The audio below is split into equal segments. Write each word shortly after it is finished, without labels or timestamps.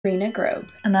Rena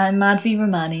Grobe. And I'm Madhvi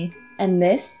Ramani. And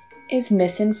this is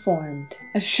Misinformed,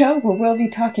 a show where we'll be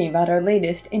talking about our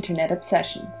latest internet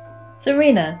obsessions. So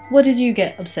Rena, what did you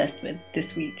get obsessed with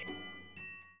this week?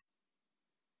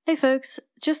 Hey folks,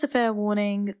 just a fair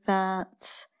warning that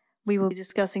we will be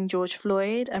discussing George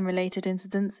Floyd and related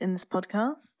incidents in this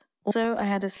podcast. Also, I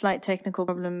had a slight technical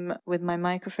problem with my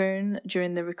microphone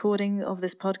during the recording of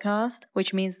this podcast,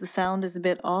 which means the sound is a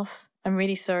bit off. I'm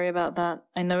really sorry about that.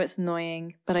 I know it's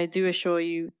annoying, but I do assure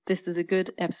you this is a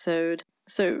good episode.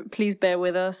 So please bear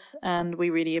with us, and we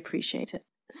really appreciate it.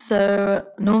 So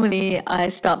normally I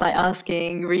start by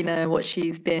asking Rena what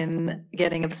she's been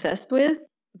getting obsessed with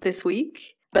this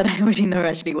week, but I already know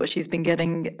actually what she's been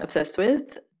getting obsessed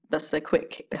with. That's a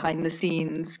quick behind the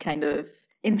scenes kind of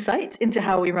insight into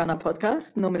how we run our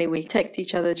podcast. Normally we text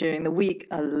each other during the week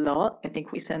a lot. I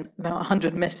think we send about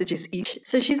 100 messages each.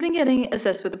 So she's been getting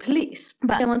obsessed with the police.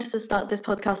 But I wanted to start this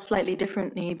podcast slightly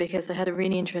differently because I had a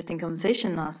really interesting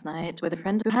conversation last night with a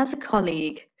friend who has a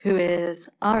colleague who is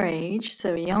our age,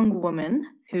 so a young woman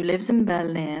who lives in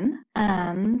Berlin,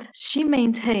 and she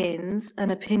maintains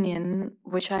an opinion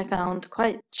which I found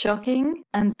quite shocking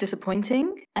and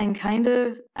disappointing and kind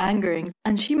of angering.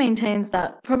 And she maintains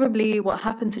that probably what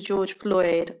happened to George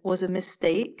Floyd was a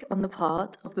mistake on the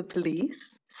part of the police.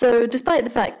 So despite the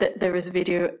fact that there is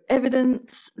video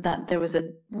evidence that there was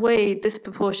a way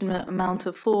disproportionate amount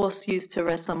of force used to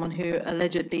arrest someone who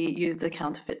allegedly used a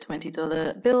counterfeit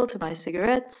 $20 bill to buy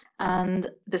cigarettes, and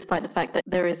despite the fact that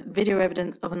there is video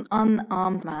evidence of an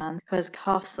unarmed man who has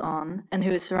cuffs on and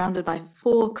who is surrounded by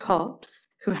 4 cops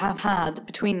who have had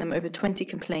between them over 20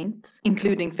 complaints,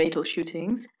 including fatal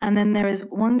shootings. And then there is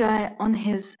one guy on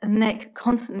his neck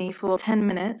constantly for 10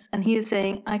 minutes, and he is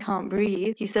saying, "I can't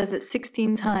breathe." He says it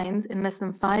 16 times in less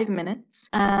than 5 minutes.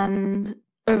 And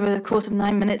over the course of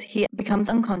 9 minutes, he becomes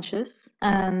unconscious,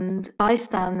 and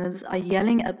bystanders are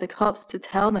yelling at the cops to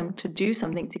tell them to do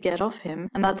something to get off him.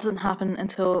 And that doesn't happen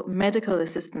until medical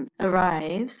assistance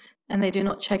arrives, and they do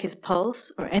not check his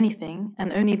pulse or anything,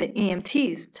 and only the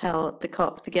EMTs tell the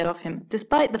cop to get off him,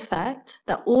 despite the fact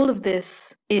that all of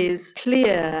this is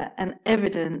clear and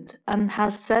evident and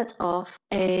has set off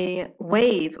a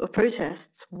wave of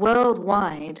protests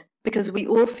worldwide. Because we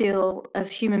all feel,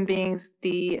 as human beings,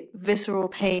 the visceral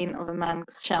pain of a man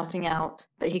shouting out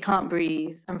that he can't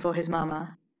breathe and for his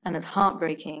mama, and it's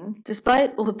heartbreaking.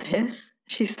 Despite all this,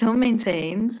 she still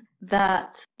maintains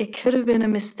that it could have been a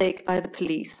mistake by the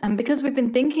police. And because we've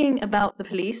been thinking about the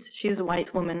police, she's a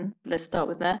white woman, let's start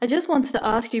with that. I just wanted to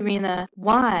ask you, Rena,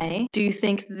 why do you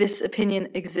think this opinion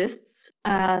exists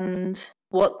and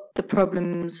what the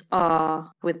problems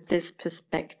are with this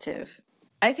perspective?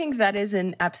 I think that is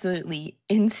an absolutely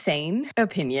insane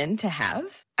opinion to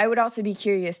have. I would also be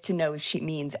curious to know if she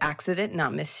means accident,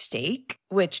 not mistake,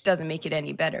 which doesn't make it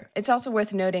any better. It's also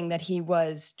worth noting that he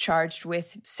was charged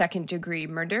with second-degree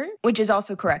murder, which is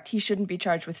also correct. He shouldn't be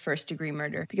charged with first-degree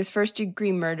murder because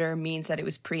first-degree murder means that it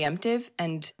was preemptive,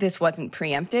 and this wasn't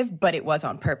preemptive, but it was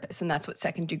on purpose, and that's what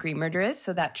second-degree murder is,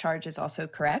 so that charge is also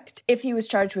correct. If he was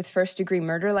charged with first-degree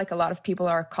murder, like a lot of people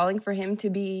are calling for him to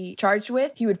be charged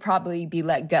with, he would probably be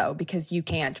let go because you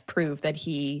can't prove that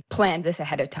he planned this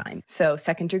ahead of time. So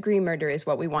second-degree murder is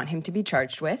what we want him to be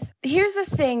charged with. Here's the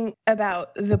thing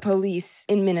about the police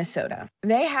in Minnesota.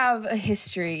 They have a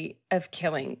history of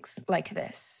killings like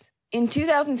this. In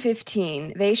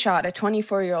 2015, they shot a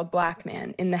 24-year-old black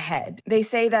man in the head. They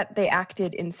say that they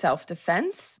acted in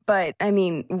self-defense, but I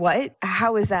mean, what?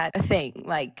 How is that a thing?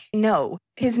 Like, no.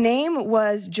 His name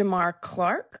was Jamar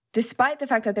Clark. Despite the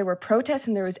fact that there were protests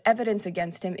and there was evidence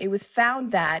against him, it was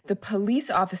found that the police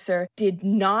officer did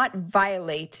not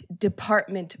violate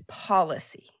department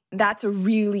policy. That's a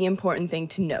really important thing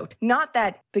to note. Not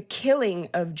that the killing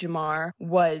of Jamar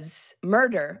was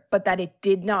murder, but that it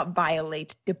did not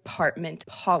violate department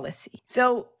policy.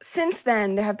 So since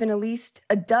then, there have been at least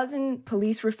a dozen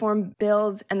police reform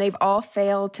bills, and they've all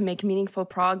failed to make meaningful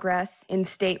progress in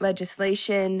state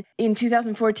legislation. In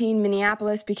 2014,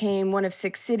 Minneapolis became one of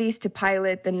 6 cities to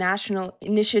pilot the National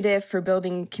Initiative for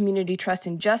Building Community Trust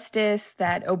and Justice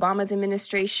that Obama's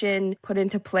administration put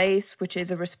into place, which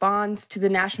is a response to the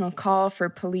national call for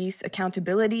police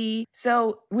accountability.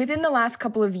 So within the last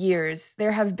couple of years,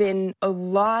 there have been a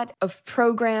lot of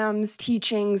programs,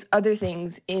 teachings, other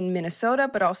things in Minnesota,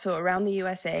 but also around the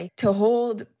USA to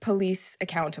hold police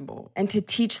accountable and to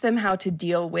teach them how to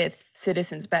deal with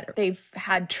citizens better. They've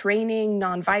had training,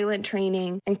 nonviolent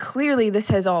training, and clearly this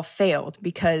has all failed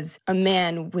because a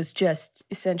man was just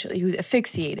essentially, he was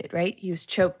asphyxiated, right? He was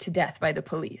choked to death by the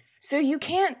police. So you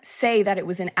can't say that it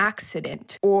was an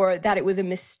accident or that it was a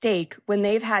mistake mistake when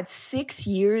they've had 6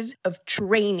 years of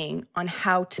training on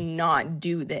how to not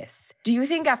do this? Do you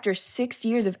think after 6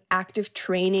 years of active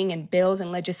training and bills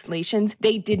and legislations,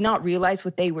 they did not realize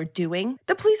what they were doing?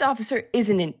 The police officer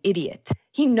isn't an idiot.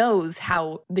 He knows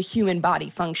how the human body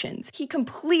functions. He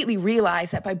completely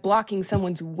realized that by blocking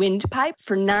someone's windpipe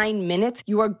for 9 minutes,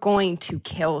 you are going to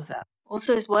kill them.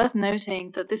 Also, it's worth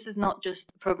noting that this is not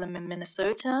just a problem in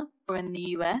Minnesota or in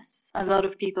the US. A lot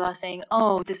of people are saying,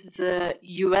 oh, this is a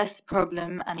US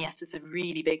problem, and yes, it's a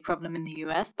really big problem in the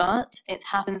US, but it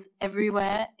happens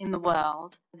everywhere in the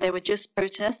world. There were just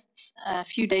protests a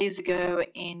few days ago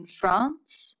in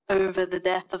France over the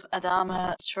death of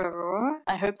Adama Traoré.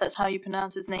 I hope that's how you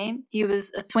pronounce his name. He was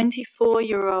a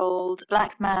 24-year-old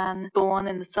black man born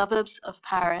in the suburbs of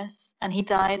Paris, and he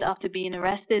died after being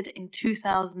arrested in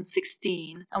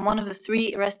 2016. And one of the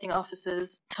 3 arresting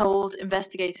officers told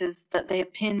investigators that they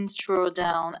had pinned Traoré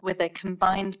down with their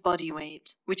combined body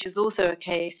weight, which is also a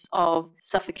case of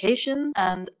suffocation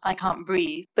and I can't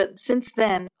breathe. But since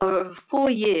then, over 4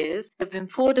 years, there have been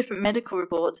 4 different medical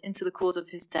reports into the cause of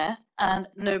his death, and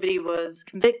nobody was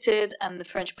convicted, and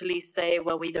the French police say,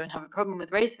 well, we don't have a problem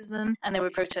with racism, and there were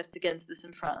protests against this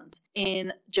in France.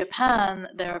 In Japan,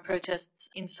 there are protests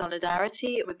in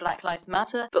solidarity with Black Lives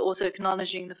Matter, but also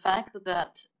acknowledging the fact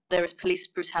that there is police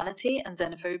brutality and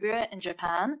xenophobia in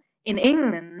Japan. In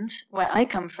England, where I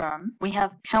come from, we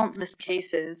have countless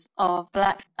cases of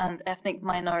black and ethnic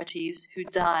minorities who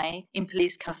die in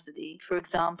police custody. For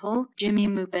example, Jimmy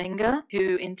Mubenga,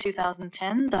 who in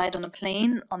 2010 died on a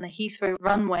plane on the Heathrow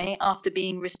runway after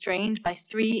being restrained by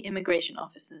 3 immigration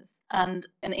officers. And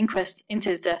an inquest into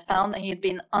his death found that he had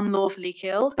been unlawfully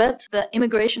killed, but the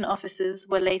immigration officers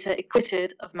were later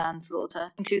acquitted of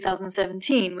manslaughter. In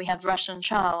 2017, we have Russian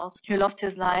Charles, who lost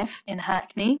his life in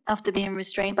Hackney after being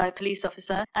restrained by a police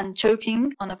officer and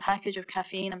choking on a package of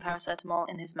caffeine and paracetamol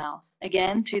in his mouth.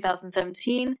 Again,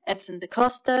 2017, Edson da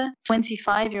Costa,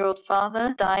 25-year-old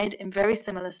father, died in very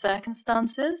similar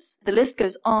circumstances. The list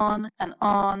goes on and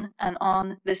on and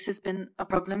on. This has been a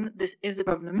problem. This is a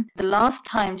problem. The last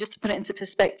time, just to put it into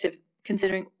perspective,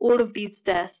 considering all of these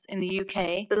deaths in the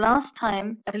UK, the last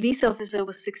time a police officer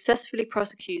was successfully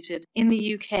prosecuted in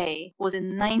the UK was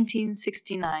in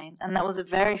 1969, and that was a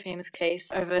very famous case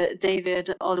over David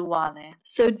Oluwale.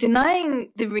 So denying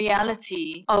the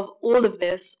reality of all of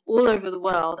this all over the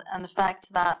world and the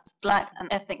fact that black and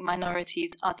ethnic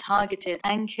minorities are targeted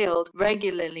and killed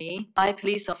regularly by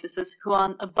police officers who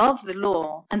are above the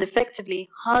law and effectively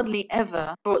hardly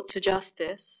ever brought to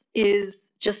justice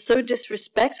is just so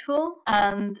disrespectful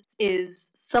and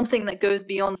is something that goes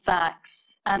beyond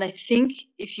facts. And I think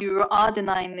if you are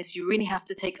denying this, you really have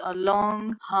to take a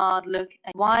long, hard look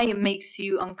at why it makes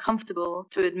you uncomfortable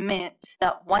to admit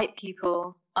that white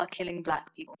people are killing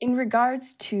black people. In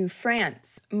regards to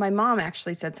France, my mom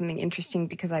actually said something interesting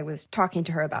because I was talking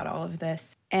to her about all of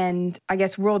this. And I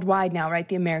guess worldwide now, right,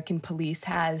 the American police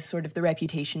has sort of the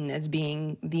reputation as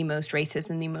being the most racist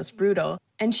and the most brutal.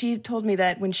 And she told me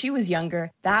that when she was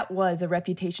younger, that was a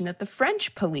reputation that the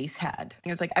French police had. I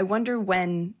was like, I wonder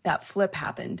when that flip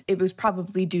happened. It was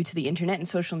probably due to the internet and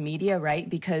social media, right?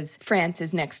 Because France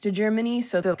is next to Germany,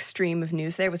 so the stream of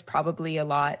news there was probably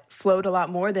flowed a lot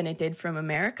more than it did from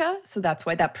America. So that's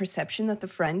why that perception that the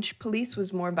French police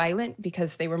was more violent,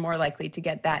 because they were more likely to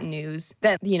get that news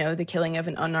than, the killing of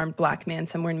an unarmed black man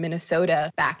somewhere in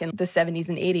Minnesota back in the 70s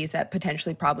and 80s that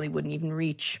potentially probably wouldn't even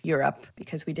reach Europe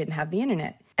because we didn't have the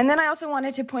internet. And then I also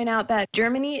wanted to point out that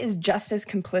Germany is just as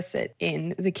complicit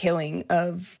in the killing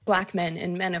of black men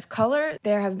and men of color.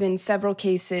 There have been several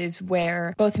cases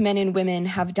where both men and women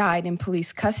have died in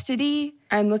police custody.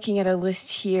 I'm looking at a list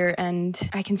here and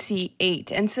I can see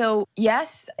 8. And so,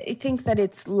 yes, I think that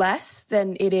it's less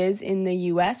than it is in the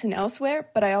US and elsewhere,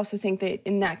 but I also think that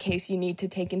in that case, you need to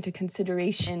take into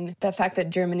consideration the fact that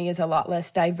Germany is a lot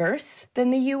less diverse than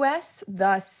the US.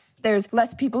 Thus, there's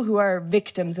less people who are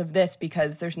victims of this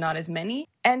because there's not as many.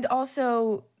 And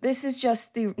also, this is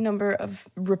just the number of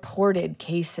reported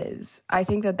cases. I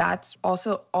think that that's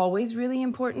also always really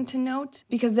important to note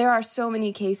because there are so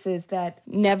many cases that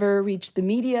never reach the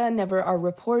media, never are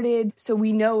reported. So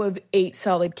we know of 8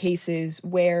 solid cases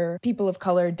where people of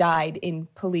color died in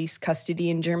police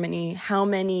custody in Germany. How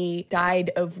many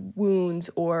died of wounds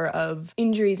or of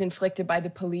injuries inflicted by the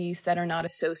police that are not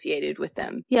associated with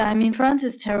them? Yeah, I mean, France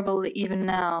is terrible even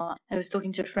now. I was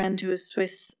talking to a friend who is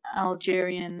Swiss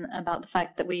Algerian about the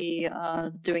fact that we are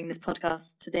doing this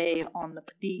podcast today on the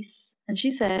police. And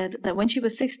she said that when she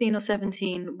was 16 or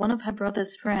 17, one of her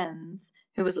brother's friends,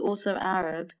 who was also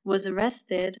Arab, was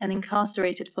arrested and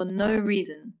incarcerated for no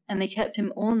reason. And they kept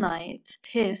him all night,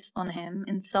 pissed on him,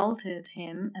 insulted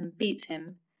him, and beat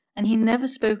him. And he never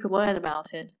spoke a word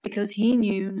about it because he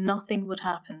knew nothing would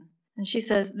happen. And she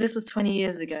says, this was 20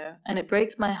 years ago, and it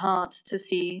breaks my heart to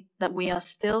see that we are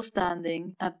still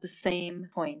standing at the same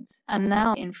point. And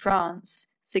now in France,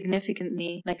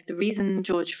 significantly, like the reason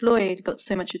George Floyd got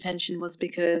so much attention was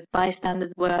because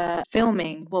bystanders were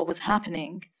filming what was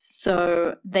happening.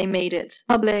 So they made it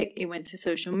public, it went to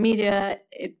social media,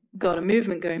 it got a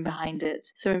movement going behind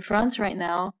it. So in France right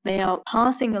now, they are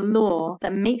passing a law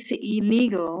that makes it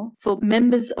illegal for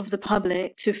members of the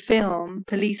public to film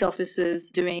police officers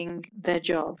doing their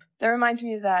job. That reminds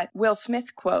me of that Will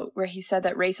Smith quote where he said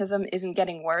that racism isn't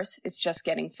getting worse, it's just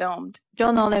getting filmed.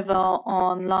 John Oliver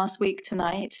on Last Week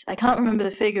Tonight, I can't remember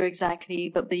the figure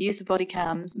exactly, but the use of body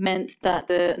cams meant that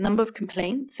the number of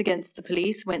complaints against the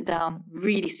police went down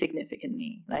really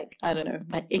significantly. Like, I don't know,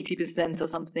 like 80% or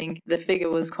something. The figure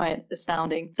was quite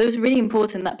astounding. So it's really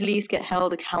important that police get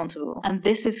held accountable. And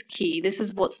this is key. This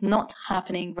is what's not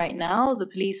happening right now. The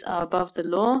police are above the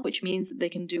law, which means that they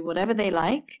can do whatever they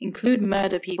like, include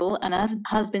murder people. And as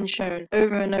has been shown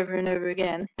over and over and over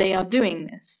again, they are doing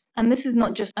this. And this is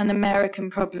not just an American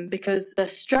problem, because the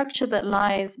structure that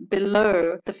lies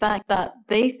below the fact that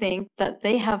they think that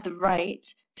they have the right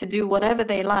to do whatever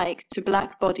they like to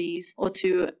black bodies or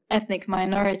to ethnic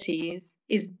minorities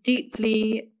is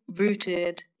deeply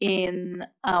rooted in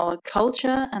our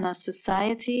culture and our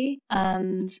society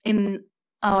and in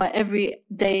our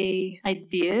everyday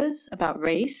ideas about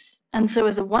race. And so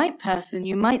as a white person,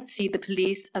 you might see the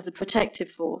police as a protective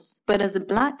force, but as a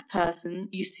black person,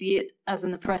 you see it as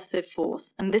an oppressive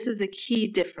force. And this is a key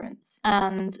difference.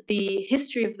 And the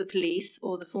history of the police,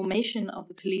 or the formation of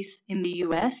the police in the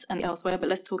US and elsewhere, but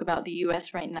let's talk about the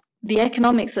US right now. The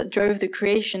economics that drove the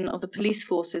creation of the police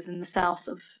forces in the south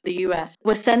of the US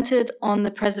were centered on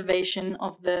the preservation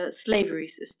of the slavery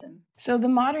system. So the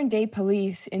modern day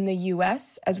police in the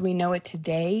US, as we know it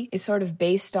today, is sort of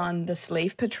based on the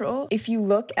slave patrol. If you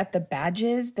look at the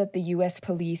badges that the US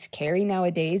police carry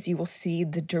nowadays, you will see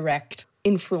the direct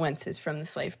influences from the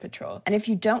slave patrol. And if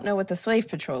you don't know what the slave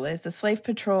patrol is, the slave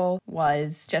patrol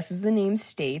was, just as the name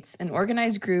states, an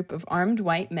organized group of armed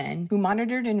white men who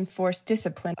monitored and enforced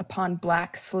discipline upon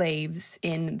black slaves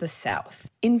in the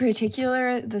South. In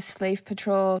particular, the slave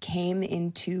patrol came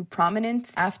into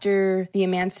prominence after the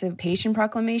Emancipation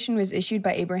Proclamation was issued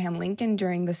by Abraham Lincoln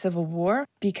during the Civil War,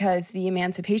 because the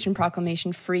Emancipation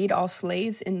Proclamation freed all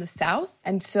slaves in the South.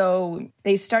 And so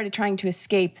they started trying to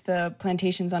escape the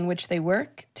plantations on which they work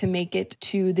to make it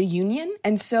to the Union.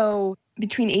 And so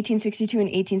between 1862 and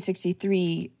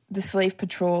 1863, the slave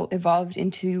patrol evolved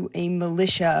into a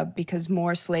militia because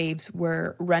more slaves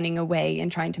were running away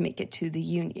and trying to make it to the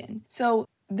Union. So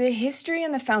the history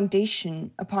and the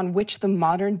foundation upon which the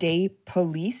modern day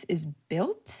police is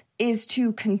built is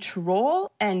to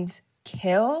control and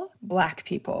kill black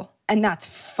people. And that's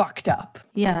fucked up.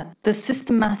 Yeah, the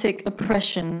systematic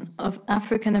oppression of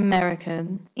African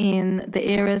Americans in the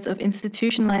eras of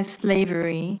institutionalized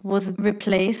slavery was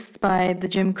replaced by the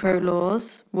Jim Crow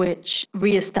laws, which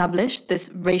reestablished this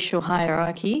racial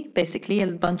hierarchy, basically a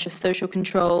bunch of social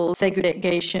control,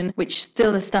 segregation, which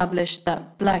still established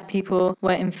that black people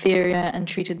were inferior and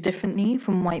treated differently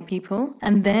from white people.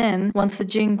 And then once the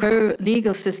Jim Crow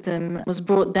legal system was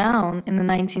brought down in the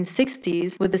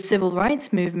 1960s with the civil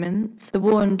rights movement, the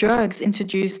war on drugs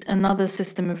introduced another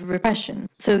system of repression.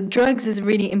 So drugs is a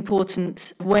really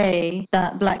important way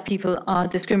that black people are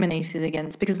discriminated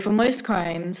against, because for most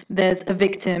crimes, there's a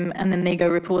victim and then they go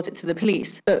report it to the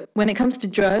police. But when it comes to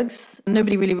drugs,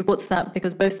 nobody really reports that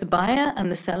because both the buyer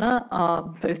and the seller are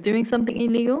both doing something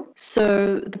illegal.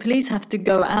 So the police have to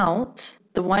go out,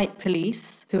 the white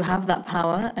police, who have that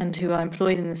power and who are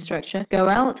employed in the structure, go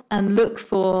out and look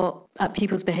at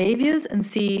people's behaviors and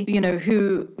see,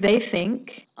 who they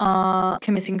think are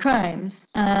committing crimes.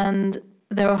 And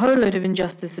there are a whole load of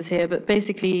injustices here, but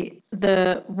basically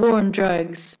the war on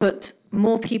drugs put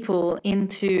more people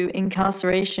into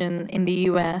incarceration in the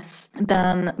US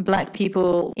than black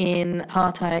people in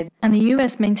apartheid. And the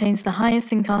US maintains the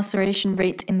highest incarceration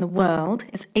rate in the world.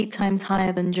 It's 8 times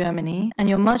higher than Germany. And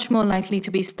you're much more likely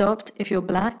to be stopped if you're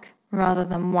black rather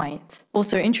than white.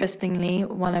 Also, interestingly,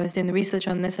 while I was doing the research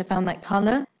on this, I found that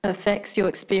color affects your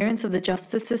experience of the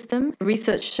justice system.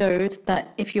 Research showed that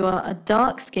if you are a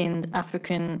dark-skinned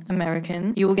African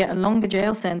American, you will get a longer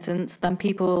jail sentence than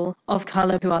people of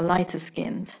color who are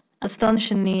lighter-skinned.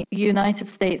 Astonishingly, the United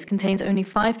States contains only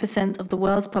 5% of the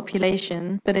world's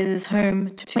population, but it is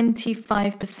home to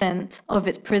 25% of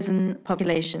its prison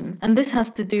population. And this has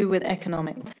to do with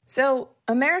economics. So,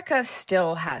 America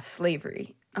still has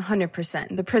slavery.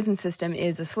 100%. The prison system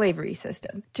is a slavery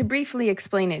system. To briefly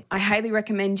explain it, I highly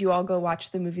recommend you all go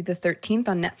watch the movie The 13th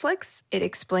on Netflix. It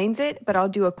explains it, but I'll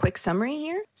do a quick summary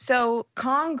here. So,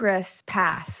 Congress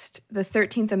passed the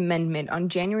 13th Amendment on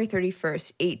January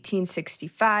 31st,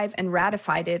 1865, and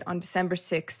ratified it on December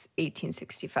 6th,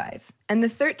 1865. And the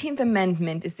 13th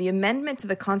Amendment is the amendment to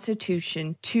the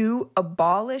Constitution to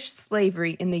abolish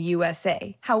slavery in the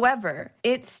USA. However,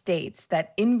 it states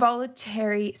that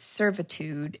involuntary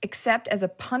servitude, except as a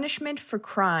punishment for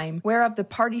crime whereof the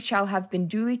party shall have been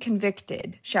duly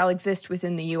convicted, shall exist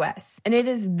within the U.S. And it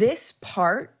is this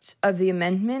part of the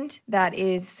amendment that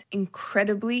is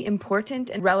incredibly important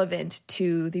and relevant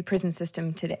to the prison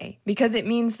system today, because it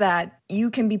means that you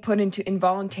can be put into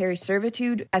involuntary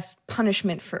servitude as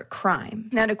punishment for a crime.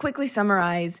 Now, to quickly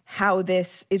summarize how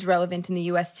this is relevant in the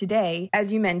U.S. today,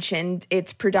 as you mentioned,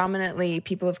 it's predominantly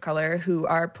people of color who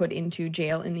are put into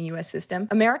jail in the U.S. system.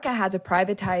 America has a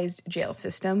privatized jail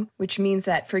system, which means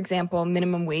that, for example,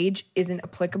 minimum wage isn't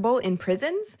applicable in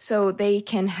prisons, so they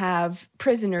can have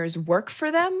prisoners work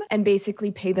for them and basically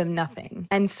pay them nothing.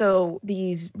 And so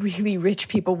these really rich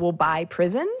people will buy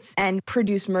prisons and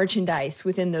produce merchandise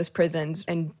within those prisons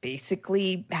and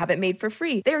basically have it made for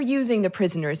free. They're using the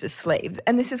prisoners as slaves,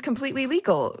 and this is completely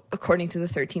legal according to the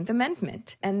 13th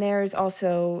Amendment. And there's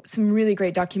also some really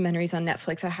great documentaries on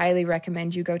Netflix. I highly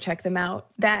recommend you go check them out.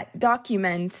 That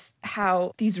documents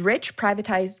how these rich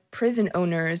privatized prison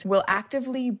owners will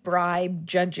actively bribe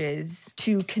judges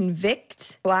to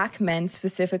convict Black men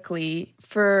specifically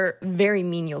for very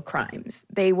menial crimes.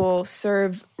 They will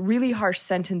serve really harsh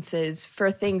sentences for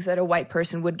things that a white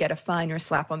person would get a fine or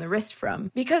slap on the wrist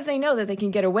from, because they know that they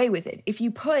can get away with it. If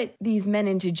you put these men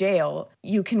into jail,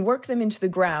 you can work them into the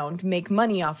ground, make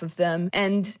money off of them,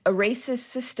 and a racist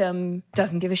system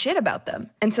doesn't give a shit about them.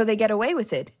 And so they get away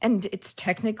with it. And it's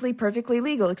technically perfectly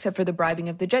legal, except for the bribing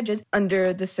of the judges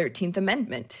under the 13th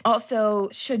Amendment. Also,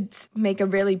 should make a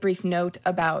really brief note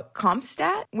about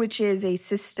CompStat, which is a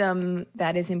system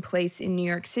that is in place in New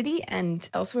York City and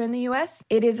elsewhere in the US.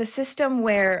 It is a system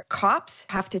where cops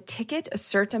have to ticket a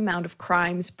certain amount of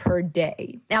crimes per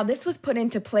day. Now, this was put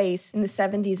into place in the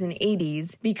 70s and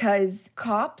 80s because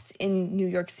cops in New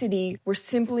York City were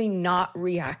simply not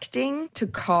reacting to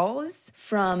calls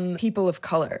from people of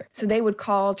color. So they would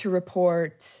call to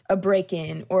report a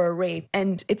break-in or a rape,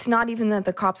 and it's not even that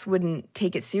the cops wouldn't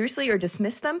take it seriously or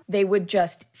dismiss them. They would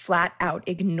just flat out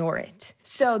ignore it.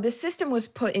 So the system was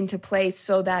put into place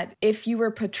so that if you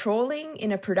were patrolling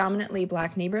in a predominantly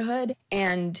Black neighborhood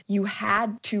and you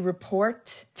had to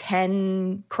report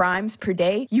 10 crimes per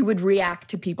day, you would react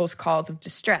to people's calls of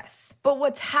distress. But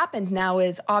what's happened now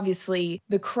is obviously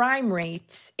the crime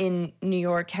rate in New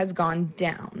York has gone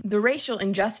down. The racial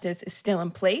injustice is still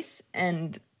in place,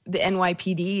 and the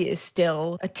NYPD is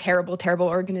still a terrible, terrible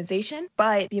organization,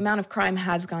 but the amount of crime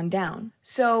has gone down.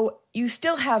 So you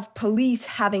still have police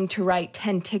having to write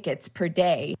 10 tickets per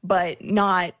day, but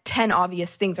not 10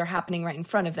 obvious things are happening right in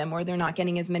front of them, or they're not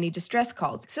getting as many distress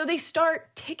calls. So they start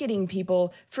ticketing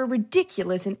people for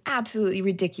ridiculous and absolutely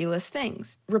ridiculous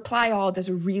things. Reply All does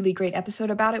a really great episode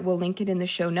about it. We'll link it in the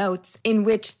show notes, in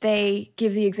which they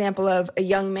give the example of a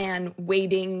young man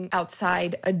waiting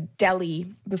outside a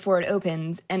deli before it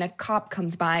opens, and a cop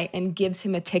comes by and gives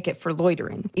him a ticket for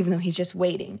loitering, even though he's just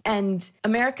waiting. And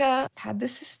America had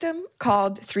this system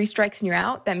called 3 strikes and you're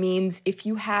out. That means if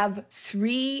you have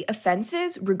 3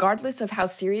 offenses, regardless of how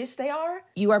serious they are,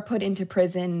 you are put into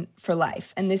prison for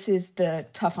life. And this is the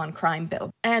tough on crime bill.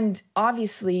 And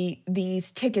obviously,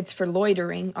 these tickets for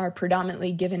loitering are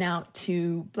predominantly given out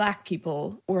to Black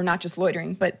people, or not just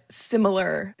loitering, but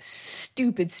similar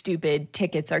stupid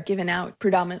tickets are given out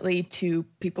predominantly to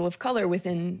people of color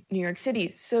within New York City.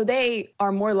 So they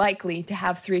are more likely to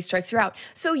have 3 strikes you're out.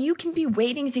 So you can be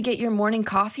waiting to get your morning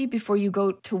coffee before you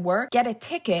go to work, get a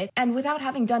ticket, and without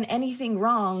having done anything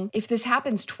wrong, if this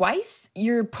happens twice,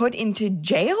 you're put into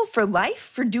jail for life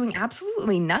for doing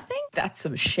absolutely nothing? That's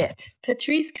some shit.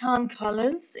 Patrice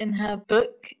Kahn-Cullors, in her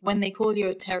book When They Call You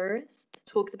a Terrorist,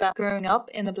 talks about growing up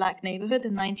in a Black neighborhood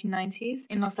in the 1990s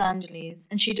in Los Angeles,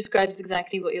 and she describes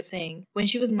exactly what you're saying. When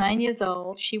she was 9 years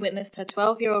old, she witnessed her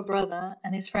 12-year-old brother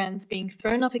and his friends being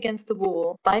thrown up against the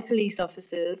wall by police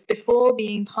officers before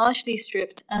being partially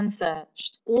stripped and searched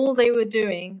searched. All they were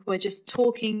doing were just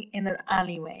talking in an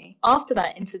alleyway. After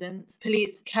that incident,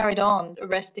 police carried on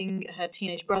arresting her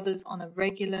teenage brothers on a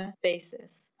regular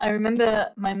basis. I remember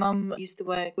my mum used to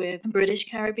work with a British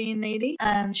Caribbean lady,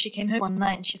 and she came home one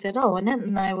night and she said, "Oh, Annette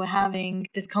and I were having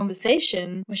this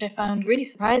conversation," which I found really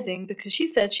surprising because she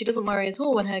said she doesn't worry at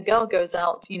all when her girl goes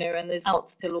out, and is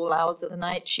out till all hours of the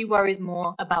night. She worries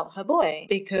more about her boy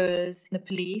because the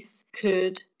police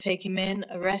could take him in,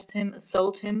 arrest him,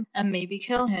 assault him, and maybe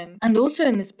kill him. And also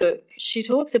in this book, she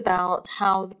talks about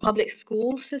how the public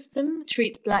school system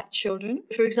treats black children.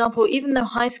 For example, even though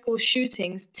high school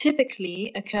shootings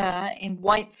typically occur in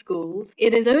white schools,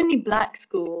 it is only black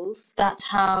schools that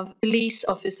have police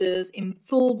officers in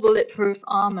full bulletproof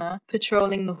armor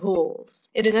patrolling the halls.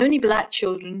 It is only black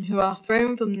children who are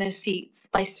thrown from their seats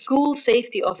by school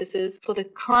safety officers for the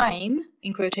crime,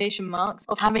 in quotation marks,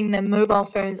 of having their mobile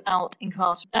phones out in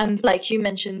class. And like you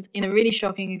mentioned, in a really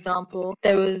shocking example,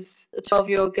 there was a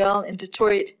 12-year-old girl in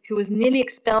Detroit who was nearly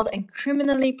expelled and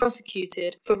criminally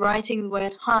prosecuted for writing the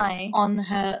word "hi" on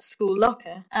her school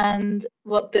locker. And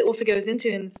what the author goes into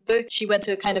in this book, she went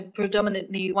to a kind of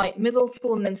predominantly white middle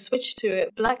school and then switched to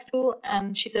a black school.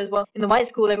 And she says, well, in the white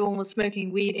school, everyone was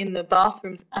smoking weed in the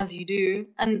bathrooms, as you do.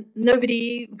 And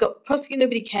nobody got prosecuted,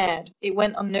 nobody cared. It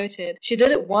went unnoted. She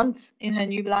did it once in her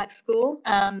new black school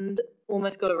and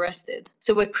almost got arrested.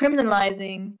 So we're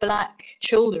criminalizing black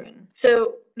children.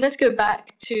 So let's go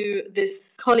back to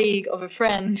this colleague of a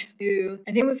friend who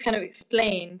I think we've kind of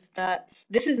explained that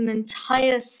this is an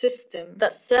entire system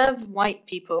that serves white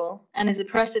people and is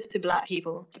oppressive to black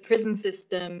people. The prison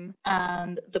system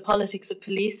and the politics of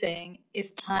policing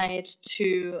is tied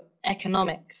to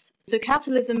economics. So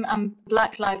capitalism and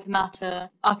Black Lives Matter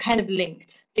are kind of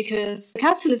linked because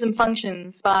capitalism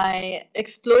functions by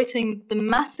exploiting the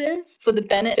masses for the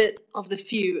benefit of the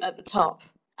few at the top.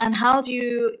 And how do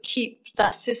you keep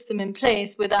that system in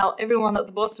place without everyone at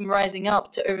the bottom rising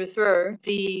up to overthrow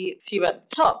the few at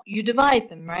the top? You divide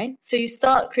them, right? So you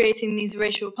start creating these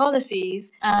racial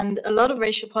policies, and a lot of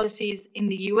racial policies in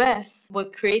the US were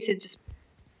created just...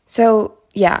 So,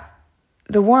 yeah,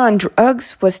 the war on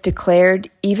drugs was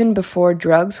declared even before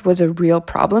drugs was a real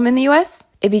problem in the US.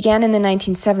 It began in the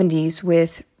 1970s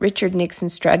with Richard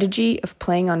Nixon's strategy of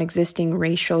playing on existing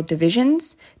racial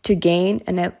divisions to gain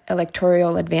an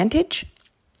electoral advantage.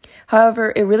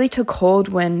 However, it really took hold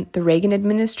when the Reagan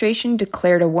administration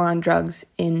declared a war on drugs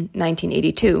in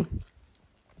 1982.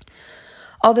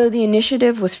 Although the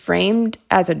initiative was framed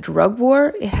as a drug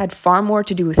war, it had far more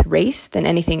to do with race than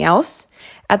anything else.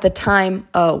 At the time,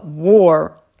 a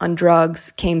war on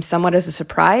drugs came somewhat as a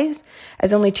surprise,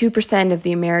 as only 2% of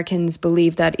the Americans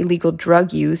believed that illegal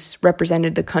drug use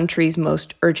represented the country's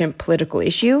most urgent political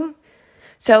issue.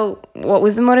 So, what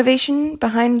was the motivation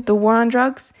behind the war on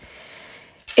drugs?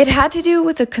 It had to do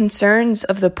with the concerns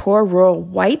of the poor rural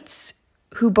whites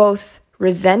who both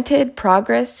resented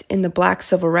progress in the Black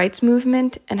civil rights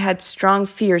movement and had strong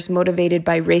fears motivated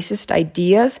by racist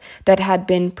ideas that had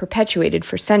been perpetuated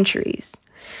for centuries.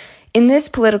 In this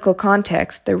political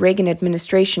context, the Reagan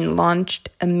administration launched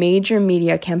a major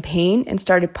media campaign and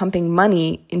started pumping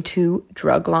money into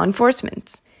drug law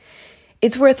enforcement.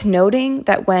 It's worth noting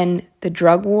that when the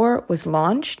drug war was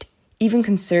launched, even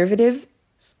conservatives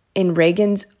in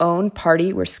Reagan's own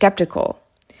party were skeptical.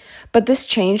 But this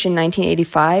changed in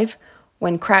 1985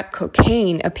 when crack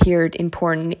cocaine appeared in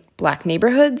poor black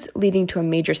neighborhoods, leading to a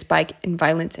major spike in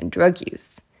violence and drug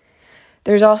use.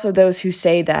 There's also those who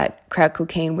say that crack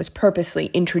cocaine was purposely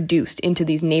introduced into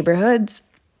these neighborhoods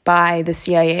by the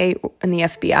CIA and the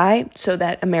FBI so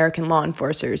that American law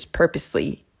enforcers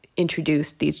purposely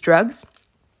introduced these drugs.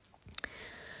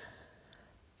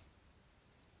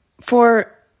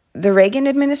 For the Reagan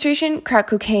administration, crack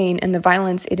cocaine and the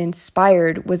violence it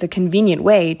inspired was a convenient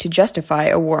way to justify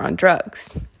a war on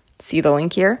drugs. See the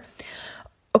link here?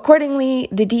 Accordingly,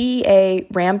 the DEA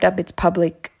ramped up its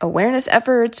public awareness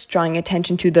efforts, drawing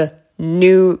attention to the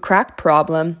new crack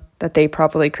problem that they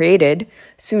probably created.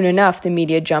 Soon enough, the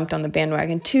media jumped on the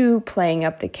bandwagon too, playing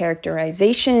up the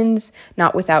characterizations,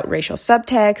 not without racial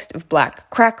subtext, of black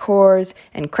crack whores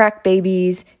and crack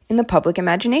babies in the public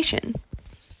imagination.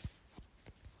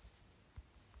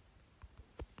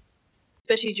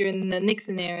 Especially during the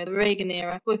Nixon era, the Reagan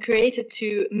era, were created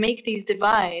to make these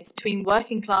divides between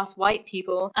working class white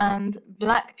people and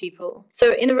black people.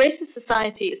 So in a racist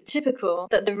society, it's typical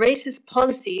that the racist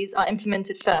policies are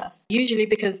implemented first, usually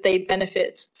because they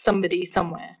benefit somebody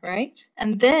somewhere, right?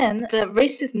 And then the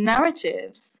racist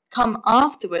narratives come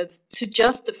afterwards to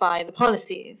justify the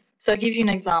policies. So I'll give you an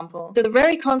example. So the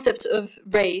very concept of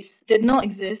race did not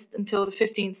exist until the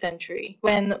 15th century,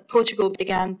 when Portugal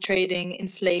began trading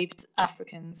enslaved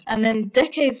Africans. And then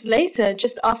decades later,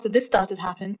 just after this started to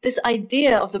happen, this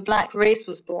idea of the black race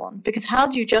was born. Because how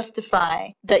do you justify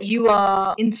that you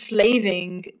are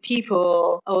enslaving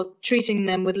people or treating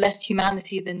them with less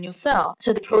humanity than yourself?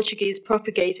 So the Portuguese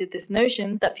propagated this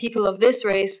notion that people of this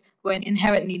race were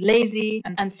inherently lazy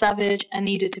and savage and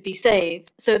needed to be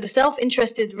saved. So the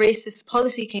self-interested racist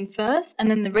policy came first, and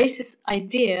then the racist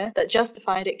idea that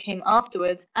justified it came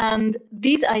afterwards. And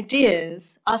these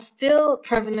ideas are still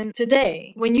prevalent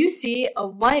today. When you see a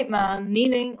white man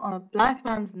kneeling on a black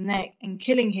man's neck and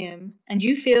killing him, and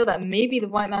you feel that maybe the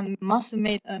white man must have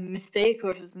made a mistake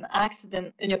or if it's an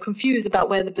accident, and you're confused about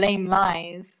where the blame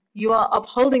lies, you are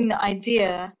upholding the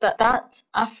idea that that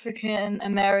African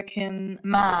American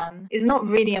man is not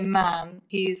really a man.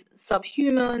 He's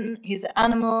subhuman, he's an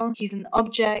animal, he's an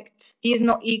object, he is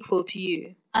not equal to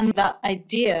you. And that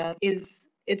idea it's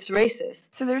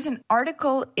racist. So there's an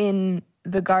article in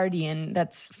The Guardian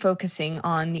that's focusing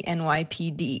on the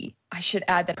NYPD. I should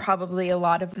add that probably a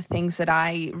lot of the things that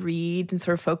I read and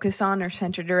sort of focus on are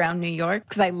centered around New York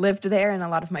because I lived there and a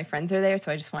lot of my friends are there. So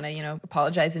I just want to,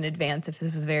 apologize in advance if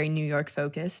this is very New York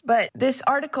focused. But this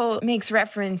article makes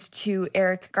reference to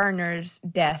Eric Garner's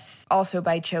death, also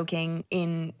by choking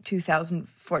in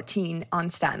 2014 on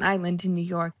Staten Island in New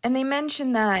York. And they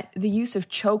mention that the use of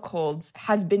chokeholds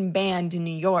has been banned in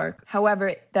New York.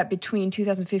 However, that between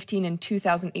 2015 and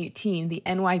 2018, the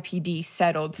NYPD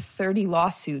settled 30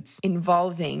 lawsuits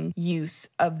involving use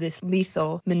of this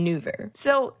lethal maneuver.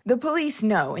 So the police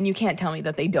know, and you can't tell me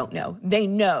that they don't know. They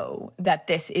know that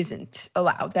this isn't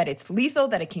allowed, that it's lethal,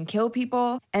 that it can kill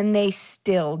people, and they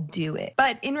still do it.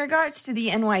 But in regards to the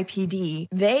NYPD,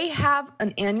 they have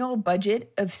an annual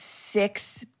budget of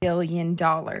 $6 billion.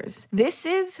 This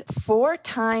is 4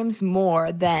 times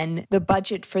more than the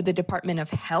budget for the Department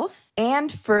of Health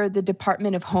and for the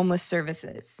Department of Homeless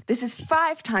Services. This is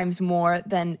 5 times more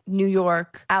than New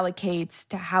York allocates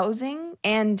to housing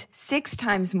and 6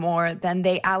 times more than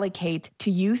they allocate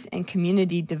to youth and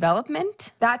community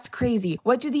development. That's crazy.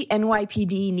 What do the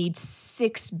NYPD need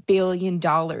 $6 billion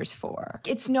for?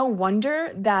 It's no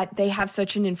wonder that they have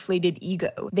such an inflated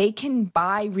ego. They can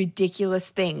buy ridiculous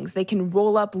things. They can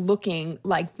roll up looking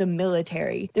like the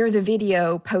military. There was a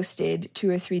video posted 2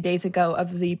 or 3 days ago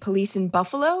of the police in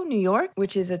Buffalo, New York,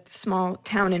 which is a small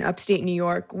town in upstate New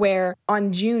York, where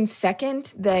on June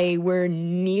 2nd, they were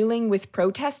kneeling with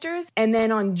protesters. And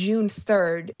then on June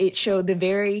 3rd, it showed the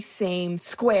very same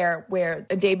square where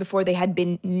a day before they had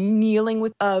been kneeling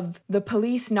with of the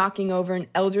police knocking over an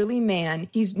elderly man.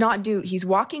 He's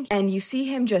walking and you see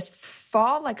him just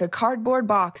fall like a cardboard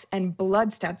box and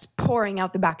blood starts pouring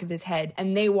out the back of his head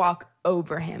and they walk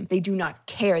over him. They do not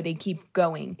care. They keep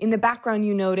going. In the background,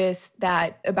 you notice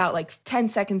that about 10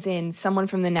 seconds in, someone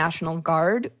from the National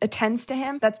Guard attends to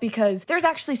him. That's because there's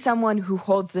actually someone who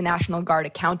holds the National Guard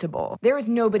accountable. There is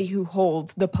nobody who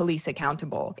holds the police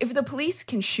accountable. If the police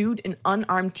can shoot an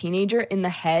unarmed teenager in the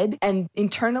head and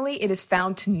internally it is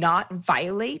found to not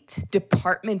violate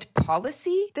department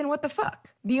policy, then what the fuck?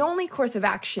 The only course of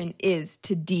action is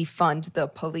to defund the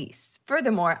police.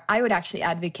 Furthermore, I would actually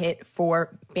advocate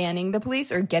for banning the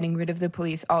police or getting rid of the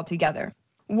police altogether.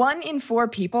 1 in 4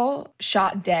 people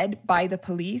shot dead by the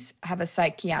police have a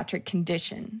psychiatric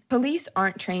condition. Police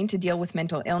aren't trained to deal with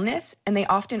mental illness, and they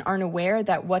often aren't aware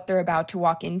that what they're about to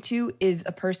walk into is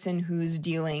a person who's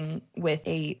dealing with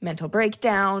a mental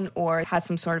breakdown or has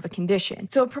some sort of a condition.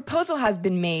 So a proposal has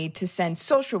been made to send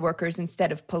social workers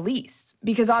instead of police,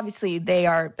 because obviously they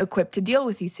are equipped to deal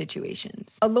with these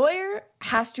situations. A lawyer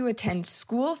has to attend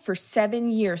school for 7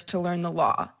 years to learn the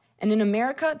law. And in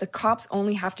America, the cops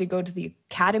only have to go to the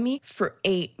academy for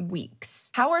 8 weeks.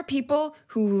 How are people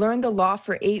who learn the law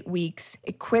for 8 weeks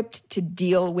equipped to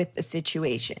deal with the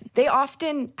situation? They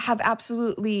often have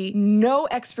absolutely no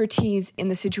expertise in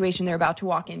the situation they're about to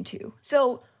walk into.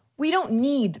 So we don't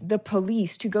need the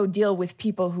police to go deal with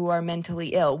people who are mentally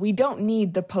ill. We don't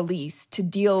need the police to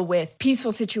deal with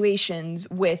peaceful situations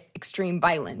with extreme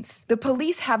violence. The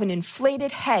police have an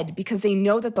inflated head because they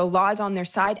know that the law is on their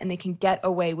side and they can get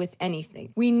away with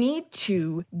anything. We need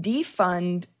to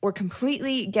defund or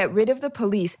completely get rid of the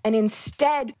police and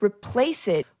instead replace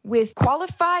it with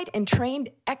qualified and trained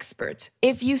experts.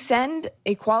 If you send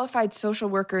a qualified social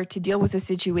worker to deal with a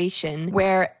situation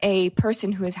where a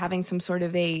person who is having some sort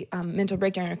of a mental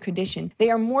breakdown or condition,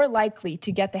 they are more likely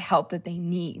to get the help that they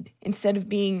need instead of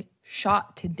being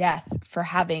shot to death for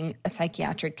having a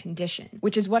psychiatric condition,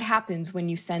 which is what happens when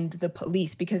you send the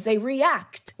police, because they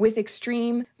react with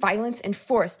extreme violence and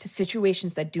force to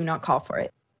situations that do not call for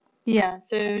it. Yeah,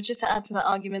 so just to add to that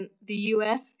argument, the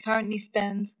US currently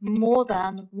spends more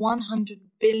than $100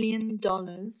 billion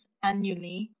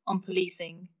annually on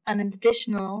policing and an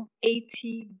additional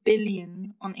 $80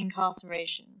 billion on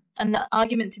incarceration. And the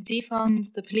argument to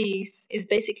defund the police is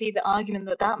basically the argument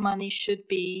that that money should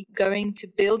be going to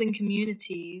building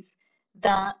communities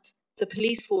that the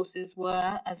police forces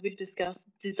were, as we've discussed,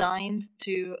 designed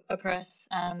to oppress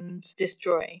and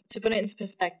destroy. To put it into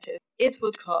perspective, it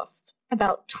would cost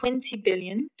about $20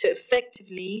 billion to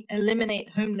effectively eliminate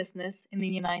homelessness in the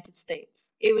United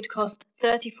States. It would cost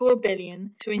 $34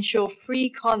 billion to ensure free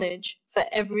college for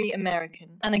every American.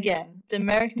 And again, the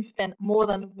Americans spent more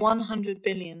than $100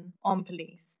 billion on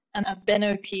police. And as Ben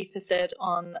O'Keefe has said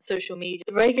on social media,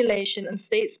 the regulation and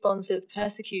state-sponsored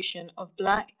persecution of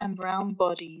black and brown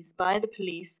bodies by the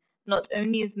police not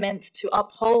only is meant to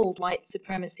uphold white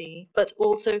supremacy, but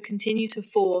also continue to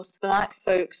force black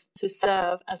folks to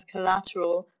serve as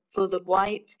collateral for the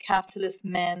white capitalist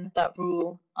men that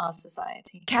rule our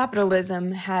society.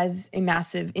 Capitalism has a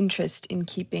massive interest in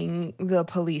keeping the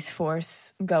police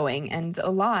force going and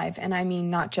alive. And I mean,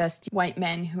 not just white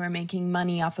men who are making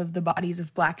money off of the bodies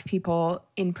of black people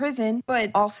in prison,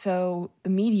 but also the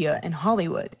media and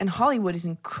Hollywood. And Hollywood is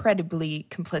incredibly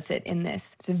complicit in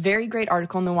this. It's a very great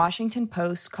article in the Washington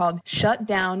Post called "Shut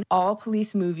Down All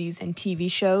Police Movies and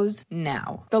TV Shows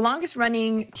Now." The longest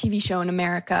running TV show in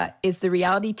America is the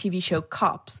reality TV show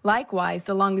Cops. Likewise,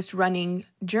 the longest running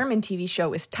German TV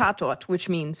show is Tatort, which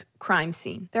means crime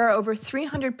scene. There are over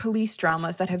 300 police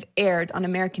dramas that have aired on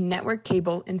American network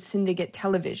cable and syndicate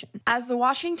television. As the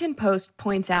Washington Post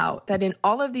points out, that in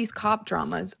all of these cop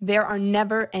dramas, there are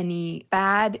never any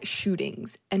bad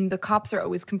shootings, and the cops are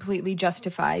always completely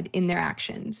justified in their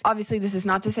actions. Obviously, this is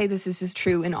not to say this is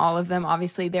true in all of them.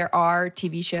 Obviously, there are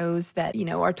TV shows that,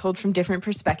 are told from different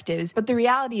perspectives, but the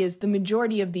reality is the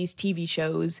majority of these TV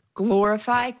shows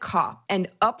glorify cop and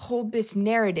uphold this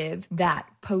narrative that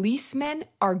policemen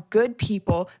are good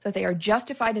people, that they are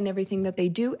justified in everything that they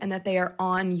do, and that they are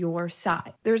on your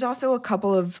side. There's also a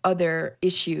couple of other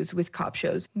issues with cop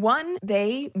shows. One,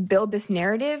 they build this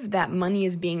narrative that money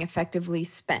is being effectively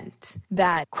spent,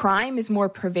 that crime is more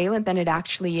prevalent than it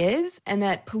actually is, and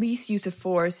that police use of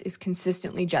force is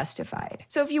consistently justified.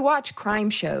 So if you watch crime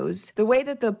shows, the way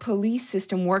that the police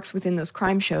system works within those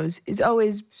crime shows is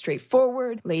always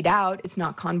straightforward, laid out, it's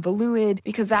not convoluted,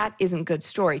 because that isn't good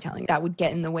storytelling. That would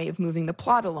get in the way of moving the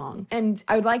plot along. And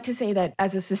I would like to say that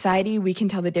as a society, we can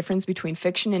tell the difference between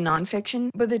fiction and nonfiction,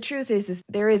 but the truth is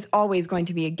there is always going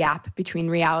to be a gap between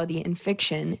reality and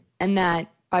fiction, and that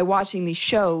by watching these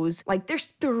shows, there's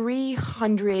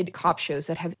 300 cop shows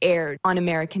that have aired on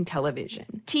American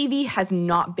television. TV has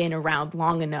not been around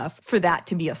long enough for that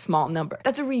to be a small number.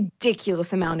 That's a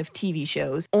ridiculous amount of TV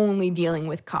shows only dealing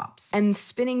with cops. And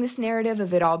spinning this narrative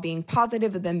of it all being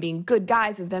positive, of them being good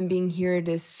guys, of them being here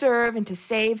to serve and to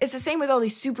save. It's the same with all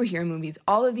these superhero movies.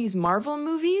 All of these Marvel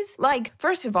movies,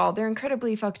 first of all, they're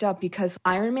incredibly fucked up because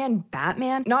Iron Man,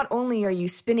 Batman, not only are you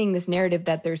spinning this narrative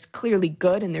that there's clearly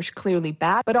good and there's clearly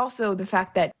bad, but also the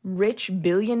fact that rich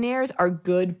billionaires are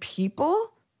good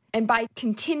people. And by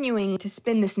continuing to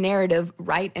spin this narrative,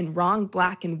 right and wrong,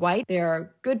 black and white, there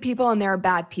are good people and there are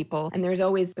bad people. And there's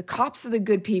always the cops are the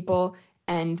good people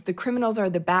and the criminals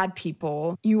are the bad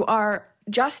people. You are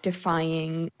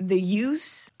justifying the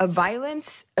use of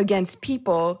violence against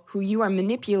people who you are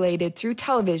manipulated through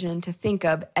television to think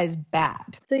of as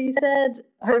bad. So you said,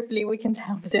 hopefully we can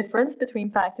tell the difference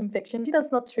between fact and fiction.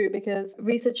 That's not true, because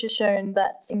research has shown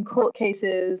that in court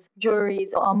cases, juries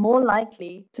are more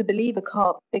likely to believe a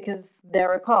cop because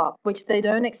they're a cop, which they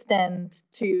don't extend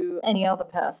to any other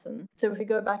person. So if we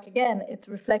go back again, it's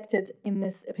reflected in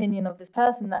this opinion of this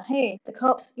person that, hey, the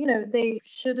cops,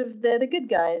 they're the good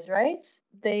guys, right?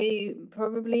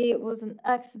 It was an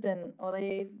accident, or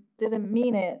they didn't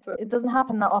mean it. It doesn't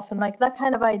happen that often. That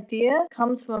kind of idea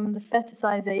comes from the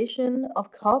fetishization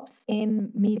of cops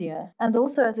in media. And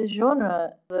also as a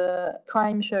genre, the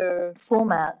crime show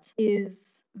format is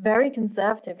very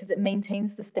conservative because it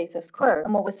maintains the status quo.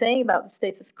 And what we're saying about the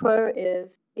status quo is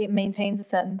it maintains a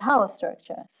certain power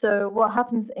structure. So what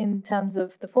happens in terms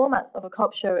of the format of a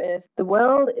cop show is the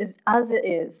world is as it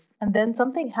is, and then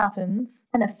something happens,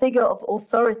 and a figure of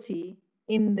authority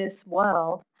in this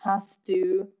world has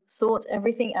to sort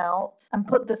everything out and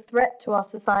put the threat to our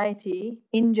society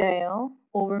in jail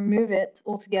or remove it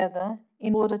altogether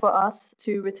in order for us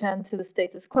to return to the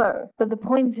status quo. But the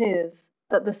point is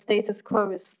that the status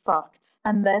quo is fucked,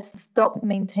 and let's stop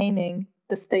maintaining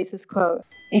the status quo.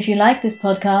 If you like this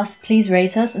podcast, please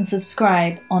rate us and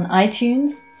subscribe on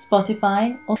iTunes,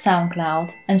 Spotify, or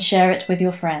SoundCloud, and share it with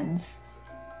your friends.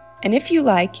 And if you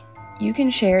like, you can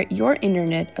share your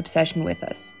internet obsession with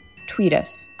us. Tweet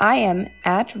us. I am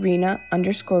at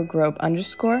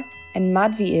Rena_Grobe_ and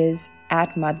Madhvi is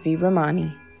at Madhvi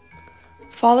Ramani.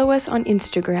 Follow us on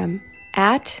Instagram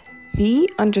at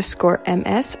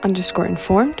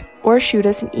the_ms_informed or shoot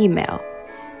us an email,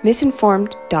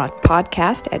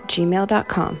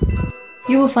 misinformed.podcast@gmail.com.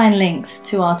 You will find links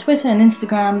to our Twitter and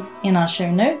Instagrams in our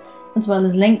show notes, as well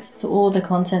as links to all the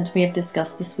content we have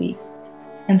discussed this week.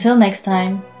 Until next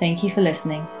time, thank you for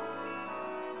listening.